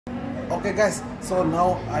Okay guys, so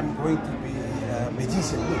now I'm going to be a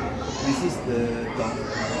magician. Look, this is the dog.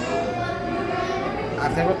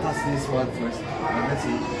 I've never touched this one first. Let's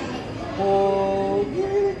see. Oh,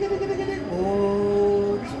 get it.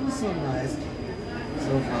 Oh, it's so nice.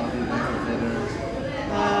 So fluffy, nice feathers.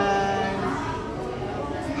 Nice.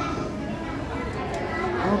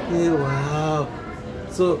 Okay, wow.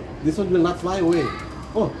 So this one will not fly away.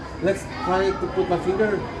 Oh, let's try to put my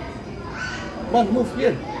finger. Come on, move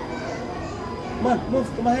here. Come on, move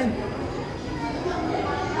to my hand.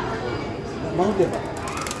 Mau dia, Pak?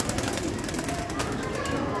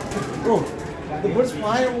 Oh, the birds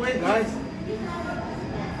fly away, guys.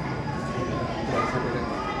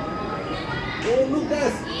 Oh, look,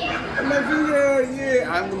 guys. My finger. Yeah,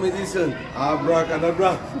 I'm the magician.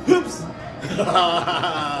 Abracadabra. Oops.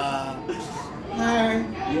 Hi.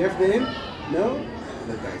 You have name? No?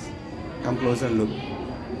 Look, guys. Come closer, look.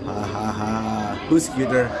 Ha ha ha. Who's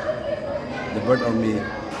cuter? The bird or me?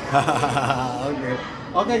 Okay.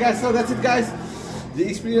 Okay guys, so that's it guys. The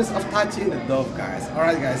experience of touching the dove guys.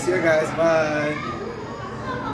 Alright guys, see you guys. Bye.